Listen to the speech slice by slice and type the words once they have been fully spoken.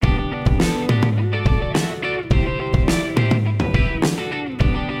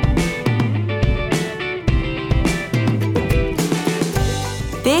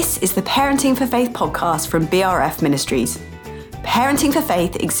is the Parenting for Faith podcast from BRF Ministries. Parenting for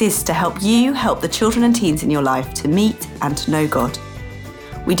Faith exists to help you help the children and teens in your life to meet and to know God.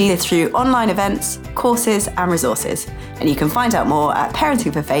 We do this through online events, courses and resources, and you can find out more at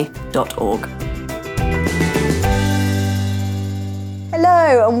parentingforfaith.org.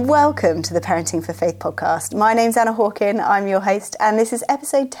 Hello and welcome to the Parenting for Faith podcast. My name's Anna Hawkin, I'm your host, and this is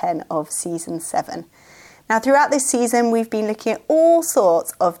episode 10 of season 7. Now, throughout this season, we've been looking at all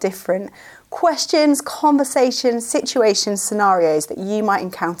sorts of different questions, conversations, situations, scenarios that you might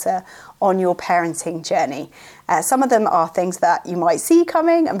encounter on your parenting journey. Some of them are things that you might see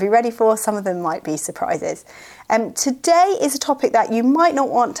coming and be ready for. Some of them might be surprises. Today is a topic that you might not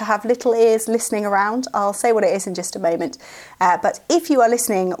want to have little ears listening around. I'll say what it is in just a moment. But if you are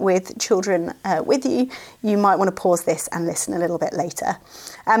listening with children with you, you might want to pause this and listen a little bit later.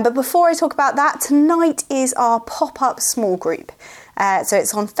 But before I talk about that, tonight is our pop-up small group. So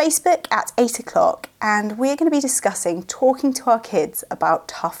it's on Facebook at 8 o'clock, and we're going to be discussing talking to our kids about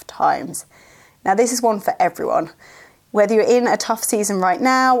tough times. Now, this is one for everyone. Whether you're in a tough season right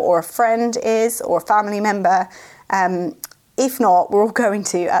now, or a friend is, or a family member, if not, we're all going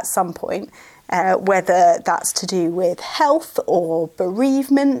to at some point, whether that's to do with health or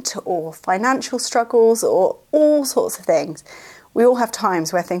bereavement or financial struggles or all sorts of things. We all have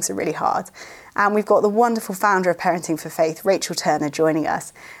times where things are really hard. And we've got the wonderful founder of Parenting for Faith, Rachel Turner, joining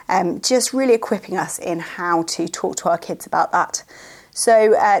us, just really equipping us in how to talk to our kids about that.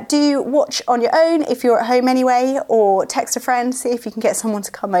 So do watch on your own if you're at home anyway, or text a friend, see if you can get someone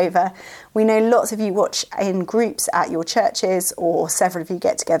to come over. We know lots of you watch in groups at your churches, or several of you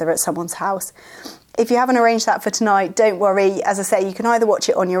get together at someone's house. If you haven't arranged that for tonight, don't worry. As I say, you can either watch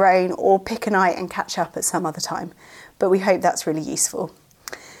it on your own or pick a night and catch up at some other time. But we hope that's really useful.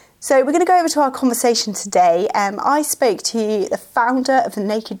 So we're going to go over to our conversation today. I spoke to the founder of the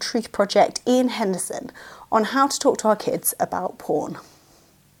Naked Truth Project, Ian Henderson, on how to talk to our kids about porn.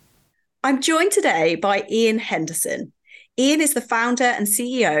 I'm joined today by Ian Henderson. Ian is the founder and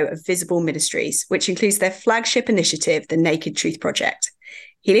CEO of Visible Ministries, which includes their flagship initiative, the Naked Truth Project.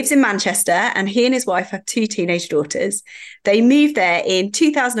 He lives in Manchester, and he and his wife have 2 teenage daughters. They moved there in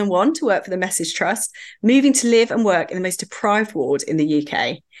 2001 to work for the Message Trust, moving to live and work in the most deprived ward in the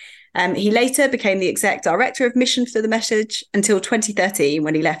UK. He later became the exec director of mission for the Message until 2013,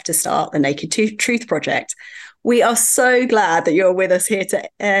 when he left to start the Naked Truth Project. We are so glad that you're with us here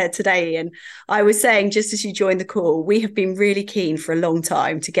today, Ian. I was saying, just as you joined the call, we have been really keen for a long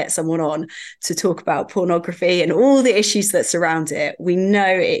time to get someone on to talk about pornography and all the issues that surround it. We know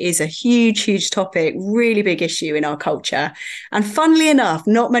it is a huge, huge topic, really big issue in our culture. And funnily enough,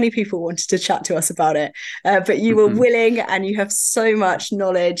 not many people wanted to chat to us about it, but you were willing, and you have so much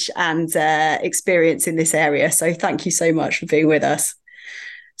knowledge and experience in this area. So thank you so much for being with us.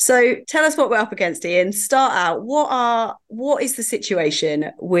 So tell us what we're up against, Ian. Start out. What is the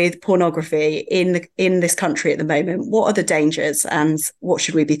situation with pornography in this country at the moment? What are the dangers, and what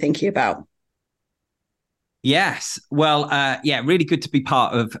should we be thinking about? Yes. Well, really good to be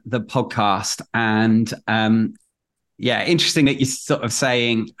part of the podcast. And interesting that you're sort of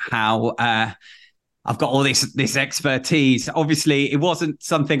saying how I've got all this expertise. Obviously, it wasn't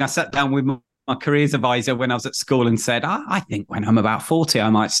something I sat down with my careers advisor when I was at school and said, I think when I'm about 40, I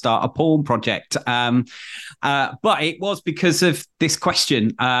might start a porn project. But it was because of this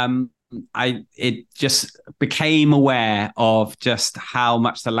question. It just became aware of just how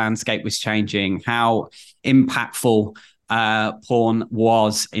much the landscape was changing, how impactful porn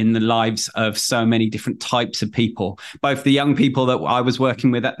was in the lives of so many different types of people, both the young people that I was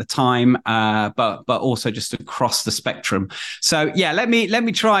working with at the time, but also just across the spectrum. So let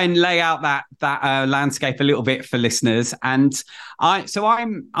me try and lay out that landscape a little bit for listeners. And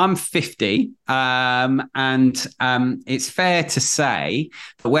I'm 50, and it's fair to say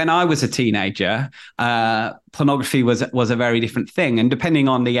that when I was a teenager, pornography was a very different thing. And depending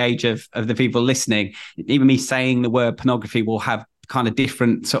on the age of the people listening, even me saying the word pornography will have kind of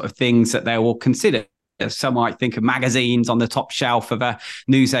different sort of things that they will consider. Some might think of magazines on the top shelf of a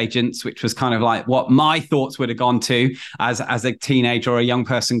newsagent's, which was kind of like what my thoughts would have gone to as a teenager or a young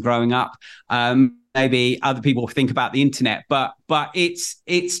person growing up. Maybe other people think about the internet, but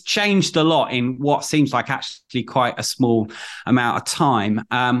it's changed a lot in what seems like actually quite a small amount of time.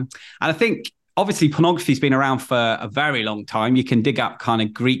 And I think obviously pornography has been around for a very long time. You can dig up kind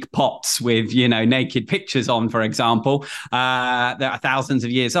of Greek pots with, naked pictures on, for example, that are thousands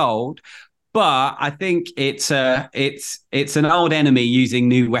of years old. But I think it's an old enemy using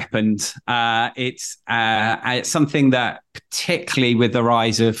new weapons. It's something that, particularly with the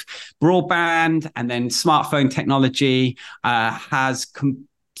rise of broadband and then smartphone technology, has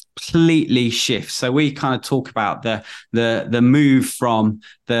completely shift. So we kind of talk about the move from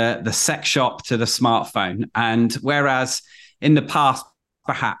the sex shop to the smartphone. And whereas in the past,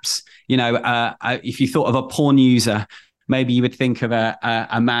 perhaps, if you thought of a porn user, maybe you would think of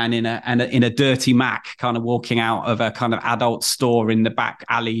a man in a dirty Mac kind of walking out of a kind of adult store in the back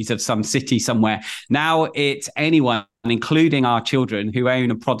alleys of some city somewhere. Now it's anyone, including our children, who own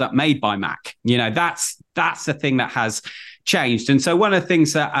a product made by Mac. That's the thing that has changed. And so one of the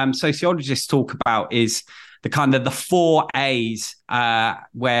things that sociologists talk about is the 4 A's,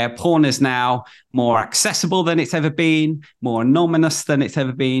 where porn is now more accessible than it's ever been, more anonymous than it's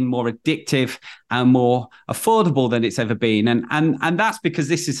ever been, more addictive, and more affordable than it's ever been. And that's because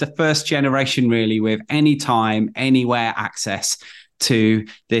this is the first generation really with anytime, anywhere access to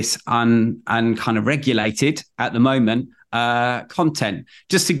this kind of regulated at the moment content.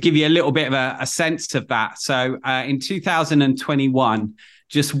 Just to give you a little bit of a sense of that. So in 2021,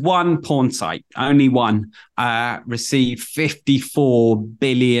 just one porn site, only one, received 54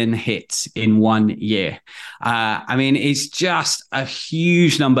 billion hits in 1 year. It's just a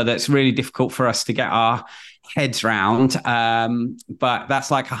huge number that's really difficult for us to get our heads round. But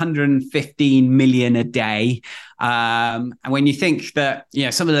that's like 115 million a day. And when you think that,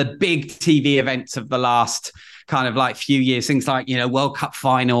 some of the big TV events of the last kind of like few years, things like, World Cup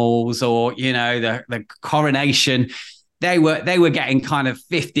finals or, the coronation, they were getting kind of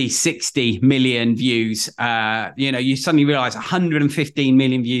 50, 60 million views. You suddenly realize 115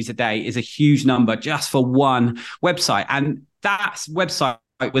 million views a day is a huge number just for one website. And that website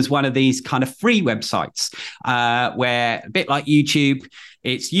was one of these kind of free websites where, a bit like YouTube,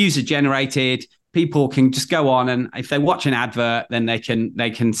 it's user generated. People can just go on, and if they watch an advert, then they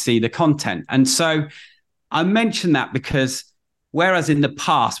can see the content. And so I mention that because whereas in the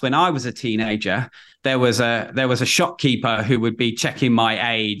past, when I was a teenager, there was a shopkeeper who would be checking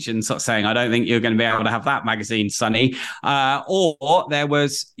my age and sort of saying, "I don't think you're going to be able to have that magazine, Sonny." Or there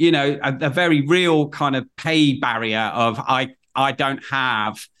was, a very real kind of pay barrier of I don't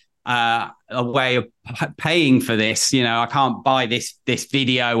have a way of paying for this. I can't buy this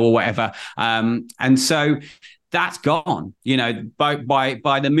video or whatever. And so that's gone. By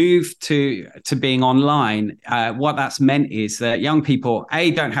the move to being online, what that's meant is that young people,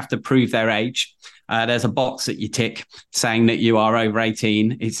 don't have to prove their age. There's a box that you tick saying that you are over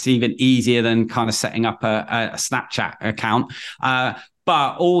 18. It's even easier than kind of setting up a Snapchat account.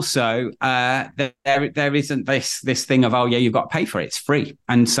 But also, there isn't this thing of, you've got to pay for it. It's free.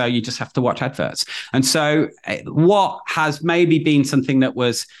 And so you just have to watch adverts. And so what has maybe been something that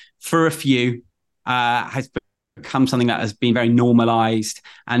was for a few has become something that has been very normalized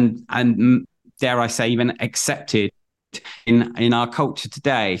and dare I say, even accepted in our culture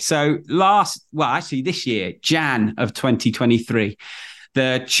today. So this year, Jan of 2023,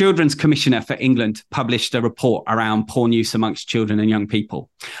 the Children's Commissioner for England published a report around porn use amongst children and young people.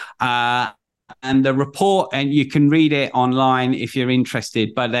 And the report, and you can read it online if you're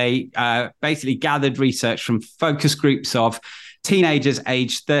interested, but they basically gathered research from focus groups of teenagers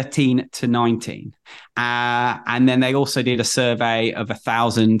aged 13 to 19. And then they also did a survey of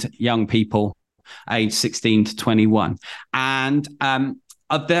 1,000 young people aged 16 to 21. And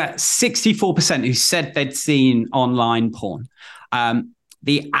of the 64% who said they'd seen online porn,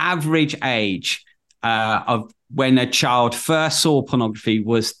 the average age of when a child first saw pornography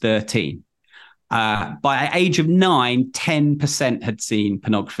was 13. By the age of 9, 10% had seen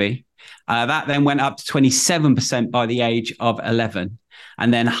pornography. That then went up to 27% by the age of 11.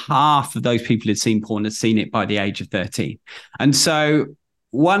 And then half of those people who'd seen porn had seen it by the age of 13. And so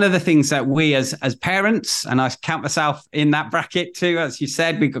one of the things that we as parents, and I count myself in that bracket too, as you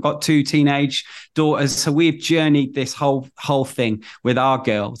said, we've got 2 teenage daughters. So we've journeyed this whole thing with our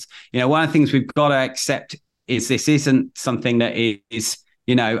girls. One of the things we've got to accept is this isn't something that is,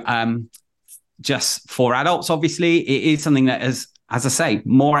 just for adults. Obviously, it is something that is, as I say,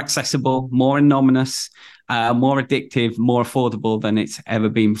 more accessible, more anonymous, more addictive, more affordable than it's ever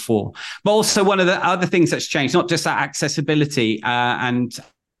been before. But also one of the other things that's changed, not just that accessibility and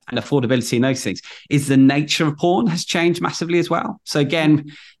affordability and those things, is the nature of porn has changed massively as well. So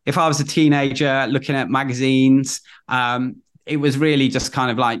again, if I was a teenager looking at magazines, it was really just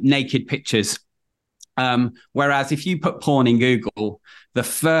kind of like naked pictures. Whereas if you put porn in Google, the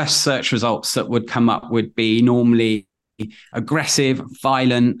first search results that would come up would be normally aggressive,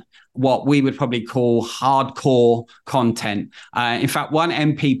 violent, what we would probably call hardcore content. In fact, one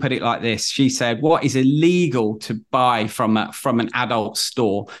MP put it like this. She said, what is illegal to buy from an adult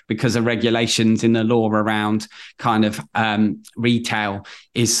store because of regulations in the law around kind of retail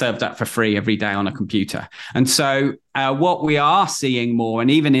is served up for free every day on a computer. And so what we are seeing more, and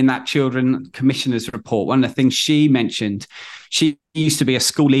even in that Children Commissioner's report, one of the things she mentioned, she used to be a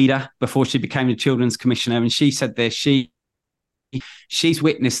school leader before she became a Children's Commissioner. And she said this, she's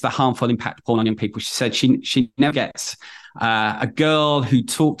witnessed the harmful impact of porn on young people. She said she never gets a girl who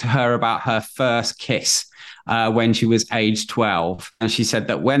talked to her about her first kiss when she was age 12. And she said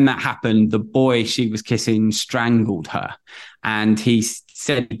that when that happened, the boy she was kissing strangled her. And he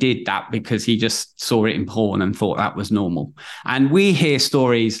said he did that because he just saw it in porn and thought that was normal. And we hear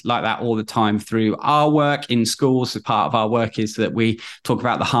stories like that all the time through our work in schools. Part of our work is that we talk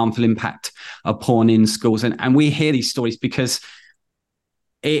about the harmful impact of porn in schools. And we hear these stories because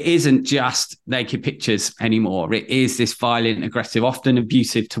it isn't just naked pictures anymore. It is this violent, aggressive, often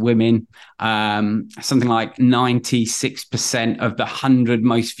abusive to women. Something like 96% of the 100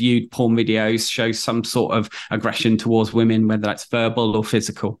 most viewed porn videos show some sort of aggression towards women, whether that's verbal or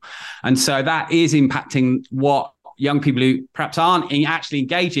physical. And so that is impacting what young people who perhaps aren't actually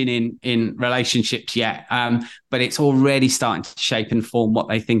engaging in relationships yet, but it's already starting to shape and form what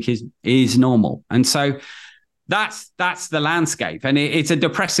they think is normal. And so that's the landscape, and it's a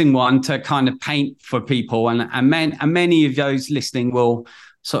depressing one to kind of paint for people, and many of those listening will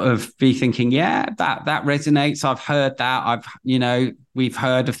sort of be thinking, yeah, that resonates. I've heard that. We've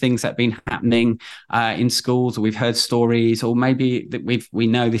heard of things that have been happening in schools, or we've heard stories, or maybe that we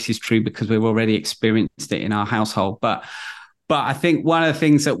know this is true because we've already experienced it in our household. But I think one of the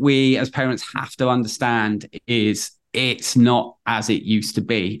things that we as parents have to understand is it's not as it used to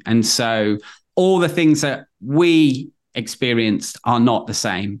be, and so all the things that we experienced are not the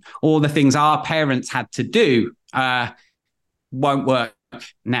same. All the things our parents had to do won't work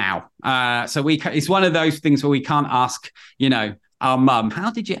now. So it's one of those things where we can't ask, our mum,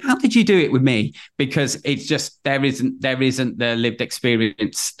 how did you do it with me? Because it's just there isn't the lived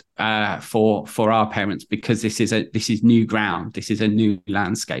experience for our parents, because this is new ground, this is a new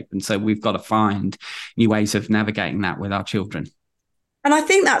landscape, and so we've got to find new ways of navigating that with our children. And I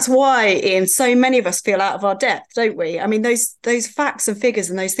think that's why, Ian, so many of us feel out of our depth, don't we? I mean, those facts and figures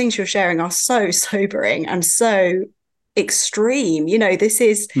and those things you're sharing are so sobering and so extreme. This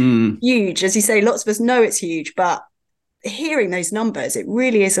is huge. As you say, lots of us know it's huge, but hearing those numbers, it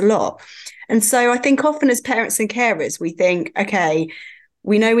really is a lot. And so I think often as parents and carers, we think, okay,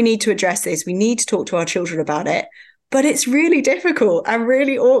 we know we need to address this. We need to talk to our children about it. But it's really difficult and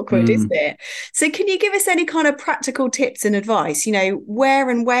really awkward, isn't it? So can you give us any kind of practical tips and advice? Where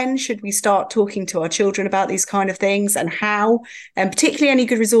and when should we start talking to our children about these kind of things, and how? And particularly any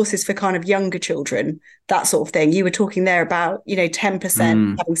good resources for kind of younger children, that sort of thing. You were talking there about,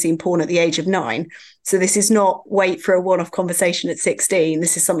 10% having seen porn at the age of 9. So this is not wait for a one-off conversation at 16.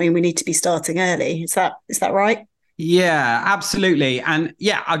 This is something we need to be starting early. Is that right? Yeah, absolutely. And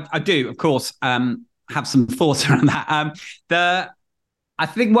yeah, I do, of course, have some thoughts around that. I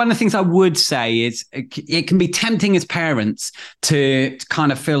think one of the things I would say is it can be tempting as parents to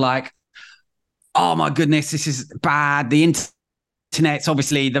kind of feel like, oh my goodness, this is bad. The internet's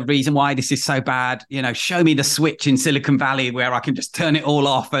obviously the reason why this is so bad. Show me the switch in Silicon Valley where I can just turn it all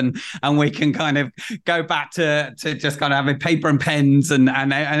off and we can kind of go back to just kind of having paper and pens and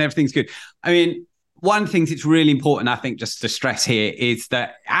everything's good. I mean, one thing that's really important, I think, just to stress here is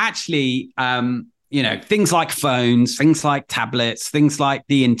that actually, things like phones, things like tablets, things like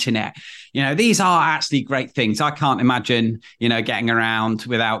the internet, these are actually great things. I can't imagine, getting around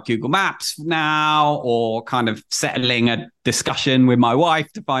without Google Maps now, or kind of settling a discussion with my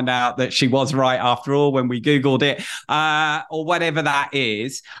wife to find out that she was right after all when we Googled it, or whatever that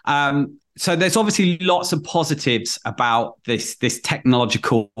is. So there's obviously lots of positives about this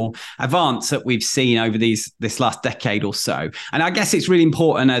technological advance that we've seen over this last decade or so. And I guess it's really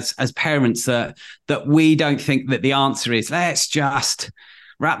important as parents that we don't think that the answer is let's just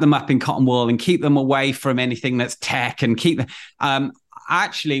wrap them up in cotton wool and keep them away from anything that's tech and keep them.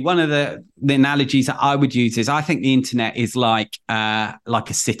 Actually, one of the analogies that I would use is I think the internet is like a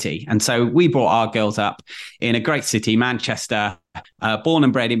city. And so we brought our girls up in a great city, Manchester, born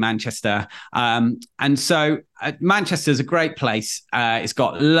and bred in Manchester. And so Manchester is a great place. It's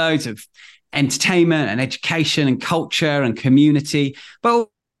got loads of entertainment and education and culture and community, but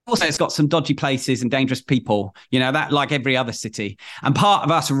also it's got some dodgy places and dangerous people, that like every other city. And part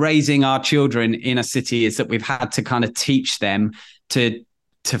of us raising our children in a city is that we've had to kind of teach them to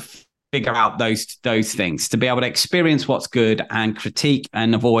figure out those things, to be able to experience what's good and critique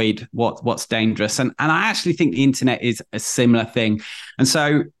and avoid what's dangerous. And I actually think the internet is a similar thing. And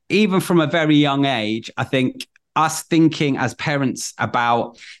so even from a very young age, I think us thinking as parents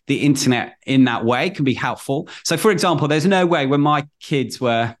about the internet in that way can be helpful. So, for example, there's no way when my kids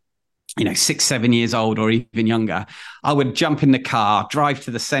were 6, 7 years old or even younger, I would jump in the car, drive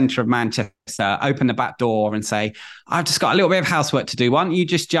to the center of Manchester, open the back door and say, I've just got a little bit of housework to do. Why don't you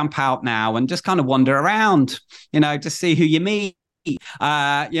just jump out now and just kind of wander around, just see who you meet.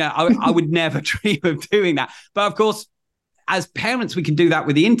 I would never dream of doing that. But of course, as parents, we can do that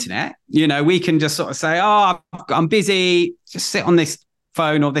with the internet. We can just sort of say, I'm busy, just sit on this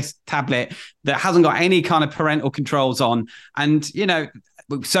phone or this tablet that hasn't got any kind of parental controls on. And,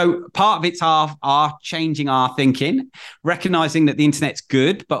 so part of it's our changing our thinking, recognizing that the internet's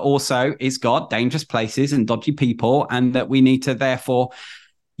good, but also it's got dangerous places and dodgy people, and that we need to therefore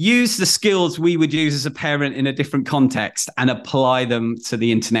use the skills we would use as a parent in a different context and apply them to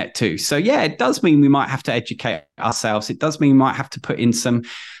the internet too. So yeah, it does mean we might have to educate ourselves. It does mean we might have to put in some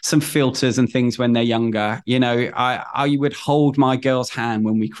filters and things when they're younger. I would hold my girl's hand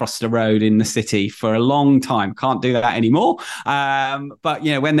when we crossed the road in the city for a long time. Can't do that anymore. But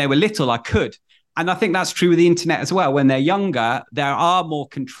when they were little, I could. And I think that's true with the internet as well. When they're younger, there are more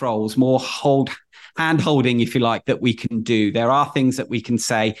controls, more hand holding, if you like, that we can do. There are things that we can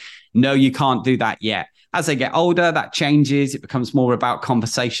say, no, you can't do that yet. As they get older, that changes. It becomes more about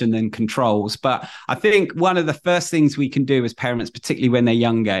conversation than controls. But I think one of the first things we can do as parents, particularly when they're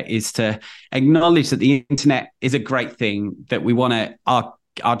younger, is to acknowledge that the internet is a great thing that we want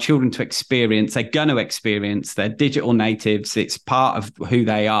our children to experience. They're going to experience. They're digital natives. It's part of who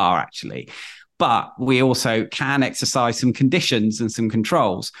they are, actually. But we also can exercise some conditions and some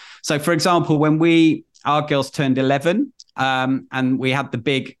controls. So, for example, when our girls turned 11, and we had the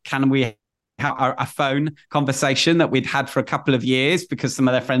big, can we have a phone conversation that we'd had for a couple of years because some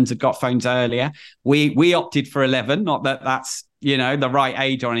of their friends had got phones earlier. We opted for 11, not that that's the right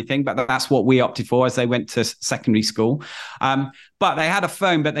age or anything, but that's what we opted for as they went to secondary school. But they had a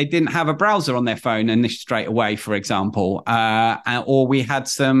phone, but they didn't have a browser on their phone and this straight away, for example. Or we had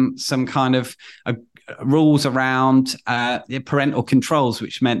some kind of rules around parental controls,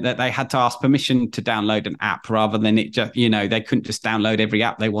 which meant that they had to ask permission to download an app rather than it just, they couldn't just download every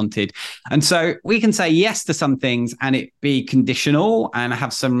app they wanted. And so we can say yes to some things and it be conditional and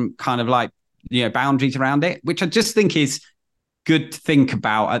have some kind of boundaries around it, which I just think is good to think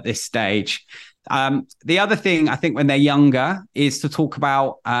about at this stage. The other thing I think when they're younger is to talk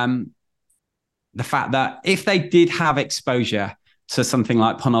about the fact that if they did have exposure to something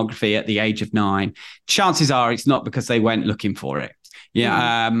like pornography at the age of 9, chances are it's not because they went looking for it.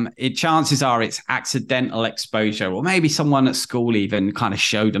 Chances are it's accidental exposure, or maybe someone at school even kind of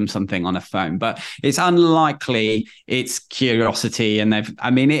showed them something on a phone, but it's unlikely it's curiosity. And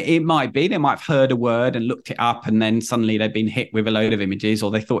it might be, they might have heard a word and looked it up, and then suddenly they've been hit with a load of images, or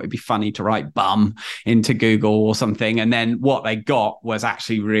they thought it'd be funny to write bum into Google or something. And then what they got was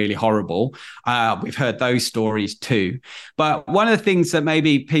actually really horrible. We've heard those stories too. But one of the things that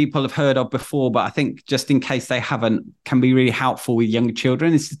maybe people have heard of before, but I think just in case they haven't, can be really helpful with younger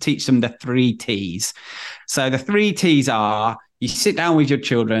children, is to teach them the 3 T's. So the 3 T's are: you sit down with your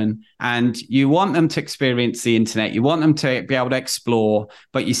children and you want them to experience the internet. You want them to be able to explore,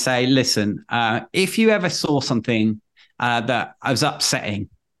 but you say, listen, if you ever saw something that was upsetting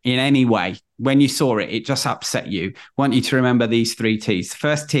in any way, when you saw it, it just upset you, I want you to remember these 3 T's. The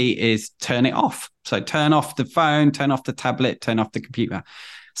first T is turn it off. So turn off the phone, turn off the tablet, turn off the computer.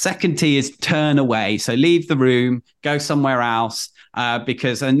 Second T is turn away. So leave the room, go somewhere else,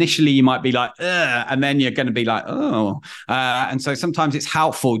 because initially you might be like, ugh, and then you're going to be like, oh. And so sometimes it's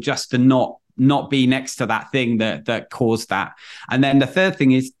helpful just to not be next to that thing that caused that. And then the third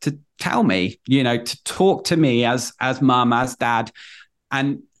thing is to tell me, to talk to me as mum, as dad.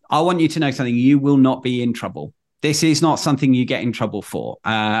 And I want you to know something: you will not be in trouble. This is not something you get in trouble for.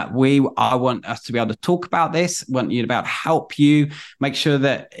 I want us to be able to talk about this. I want you to be able to help you, make sure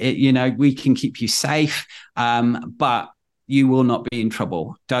that we can keep you safe. But you will not be in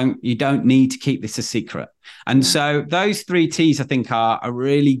trouble. You don't need to keep this a secret. And so those 3 T's, I think, are a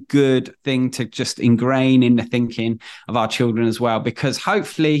really good thing to just ingrain in the thinking of our children as well, because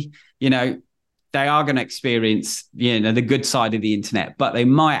hopefully, they are going to experience, the good side of the internet, but they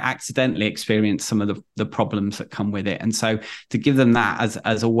might accidentally experience some of the problems that come with it. And so to give them that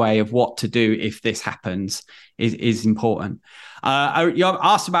as a way of what to do if this happens is important. You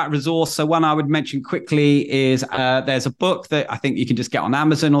asked about resource. So one I would mention quickly is there's a book that I think you can just get on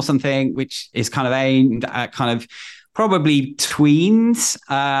Amazon or something, which is kind of aimed at kind of probably tweens,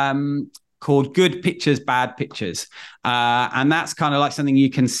 called Good Pictures, Bad Pictures. And that's kind of like something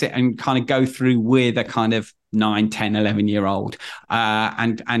you can sit and kind of go through with a kind of 9, 10, 11-year-old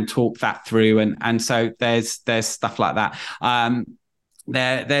and talk that through. And so there's stuff like that.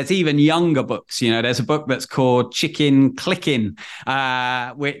 There's even younger books. There's a book that's called Chicken Clicking,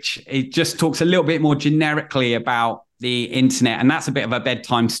 which it just talks a little bit more generically about the internet, and that's a bit of a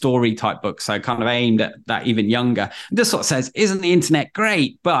bedtime story type book, so kind of aimed at that even younger. It just sort of says, isn't the internet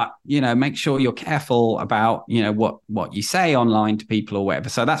great, but make sure you're careful about what you say online to people or whatever.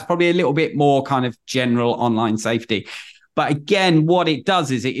 So that's probably a little bit more kind of general online safety. But again, what it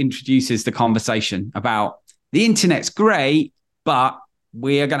does is it introduces the conversation about the internet's great, but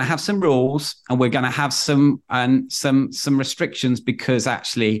we are going to have some rules, and we're going to have some restrictions, because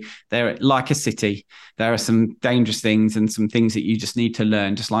actually they're like a city. There are some dangerous things and some things that you just need to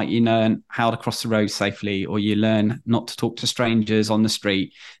learn, just like you learn how to cross the road safely, or you learn not to talk to strangers on the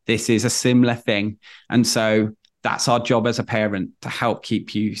street. This is a similar thing. And so that's our job as a parent, to help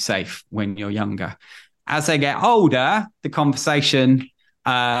keep you safe when you're younger. As they get older, the conversation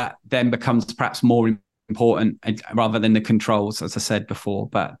then becomes perhaps more important rather than the controls, as I said before.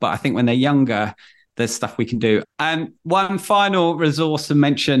 But I think when they're younger, there's stuff we can do. And one final resource to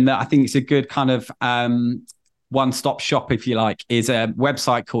mention that I think is a good kind of one-stop shop, if you like, is a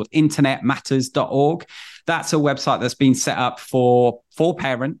website called internetmatters.org. That's a website that's been set up for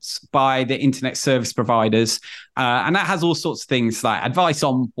parents by the internet service providers. And that has all sorts of things like advice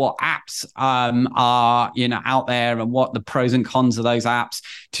on what apps are, out there, and what the pros and cons of those apps,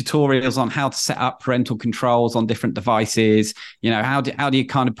 tutorials on how to set up parental controls on different devices. How do you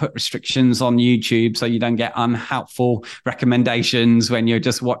kind of put restrictions on YouTube so you don't get unhelpful recommendations when you're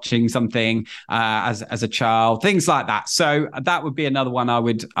just watching something as a child, things like that. So that would be another one I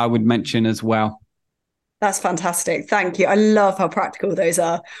would mention as well. That's fantastic. Thank you. I love how practical those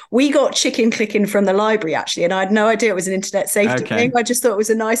are. We got Chicken Clicking from the library, actually, and I had no idea it was an internet safety thing. I just thought it was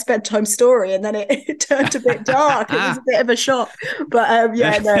a nice bedtime story, and then it turned a bit dark. It was a bit of a shock. But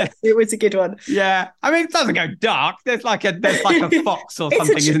it was a good one. Yeah. I mean, it doesn't go dark. There's like a fox or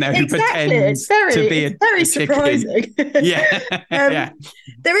something, isn't there, who pretends to be a very chicken. Surprising. Yeah.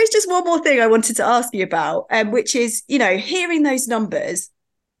 There is just one more thing I wanted to ask you about, which is, hearing those numbers.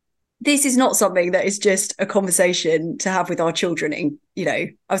 This is not something that is just a conversation to have with our children I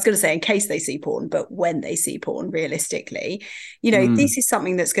was going to say in case they see porn, but when they see porn, realistically, this is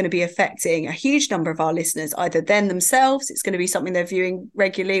something that's going to be affecting a huge number of our listeners, either them themselves, it's going to be something they're viewing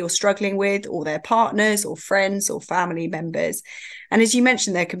regularly or struggling with, or their partners or friends or family members. And as you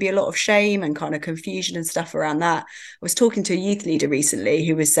mentioned, there can be a lot of shame and kind of confusion and stuff around that. I was talking to a youth leader recently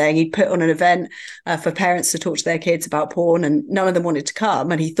who was saying he'd put on an event for parents to talk to their kids about porn, and none of them wanted to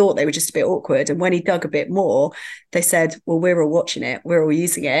come. And he thought they were just a bit awkward. And when he dug a bit more, they said, well, we're all watching it. We're all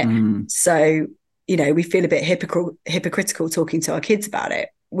using it. So, we feel a bit hypocritical talking to our kids about it,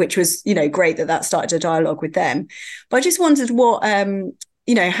 which was, great that started a dialogue with them. But I just wondered what,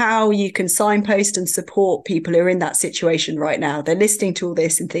 how you can signpost and support people who are in that situation right now. They're listening to all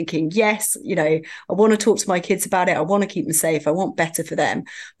this and thinking, yes, I want to talk to my kids about it. I want to keep them safe. I want better for them.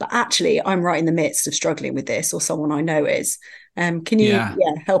 But actually, I'm right in the midst of struggling with this, or someone I know is. Can you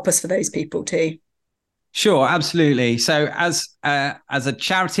help us for those people too? Sure, absolutely. So as a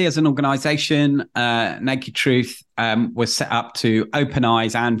charity, as an organisation, Naked Truth was set up to open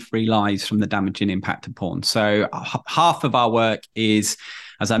eyes and free lives from the damaging impact of porn. So half of our work is,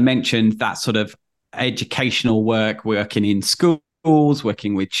 as I mentioned, that sort of educational work, working in schools,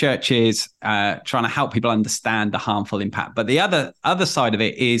 working with churches, trying to help people understand the harmful impact. But the other side of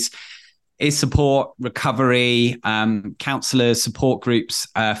it is support, recovery, counsellors, support groups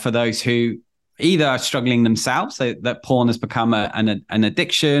for those who either are struggling themselves, so that porn has become an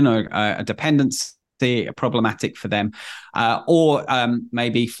addiction or a dependency, problematic for them, or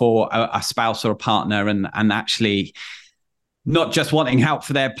maybe for a spouse or a partner, and actually not just wanting help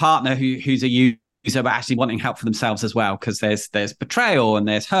for their partner who's a user, but actually wanting help for themselves as well, because there's betrayal and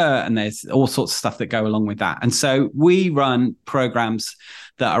there's hurt and there's all sorts of stuff that go along with that. And so we run programs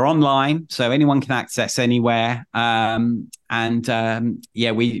that are online, so anyone can access anywhere. We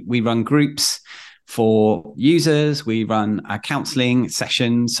run groups for users. We run counselling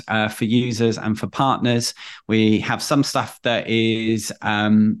sessions for users and for partners. We have some stuff that is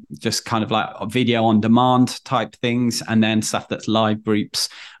just kind of like video on demand type things, and then stuff that's live groups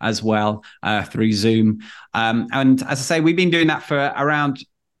as well through Zoom. And as I say, we've been doing that for around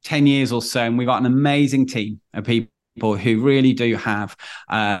 10 years or so, and we've got an amazing team of people who really do have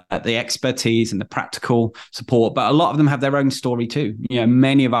the expertise and the practical support, but a lot of them have their own story too.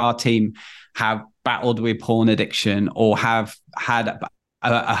 Many of our team have battled with porn addiction or have had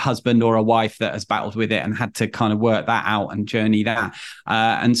a husband or a wife that has battled with it and had to kind of work that out and journey that.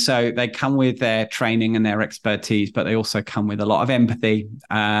 And so they come with their training and their expertise, but they also come with a lot of empathy,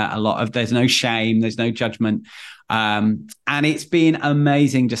 there's no shame, there's no judgment. And it's been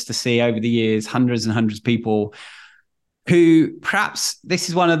amazing just to see over the years, hundreds and hundreds of people who perhaps this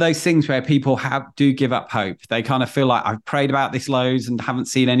is one of those things where people do give up hope. They kind of feel like I've prayed about this loads and haven't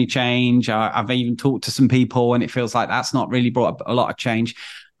seen any change. I've even talked to some people and it feels like that's not really brought up a lot of change.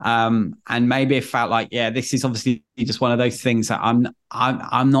 And maybe it felt like, yeah, this is obviously just one of those things that I'm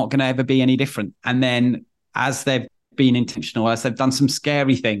not going to ever be any different. And then as they've been intentional, as they've done some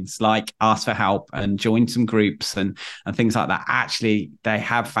scary things like ask for help and join some groups and things like that, actually they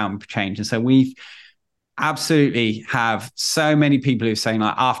have found change. And so we've absolutely have so many people who are saying,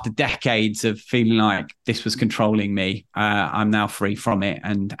 like, after decades of feeling like this was controlling me, I'm now free from it.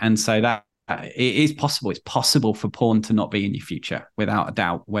 And so that it is possible. It's possible for porn to not be in your future, without a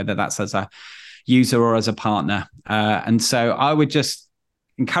doubt, whether that's as a user or as a partner. And so I would just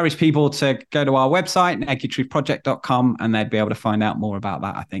encourage people to go to our website, nakedtruthproject.com, and they'd be able to find out more about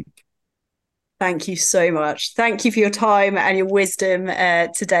that, I think. Thank you so much. Thank you for your time and your wisdom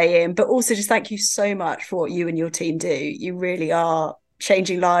today, Ian, but also just thank you so much for what you and your team do. You really are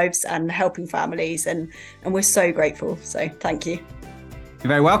changing lives and helping families, and we're so grateful. So thank you. You're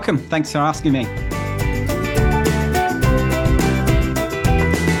very welcome. Thanks for asking me.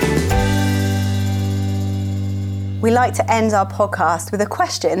 We like to end our podcast with a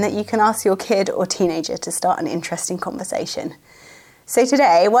question that you can ask your kid or teenager to start an interesting conversation. So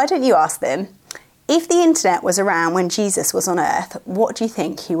today, why don't you ask them, if the internet was around when Jesus was on earth, what do you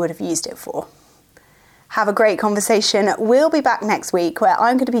think he would have used it for? Have a great conversation. We'll be back next week where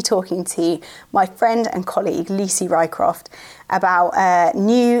I'm going to be talking to my friend and colleague, Lucy Rycroft, about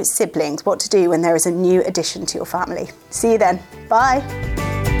new siblings, what to do when there is a new addition to your family. See you then. Bye.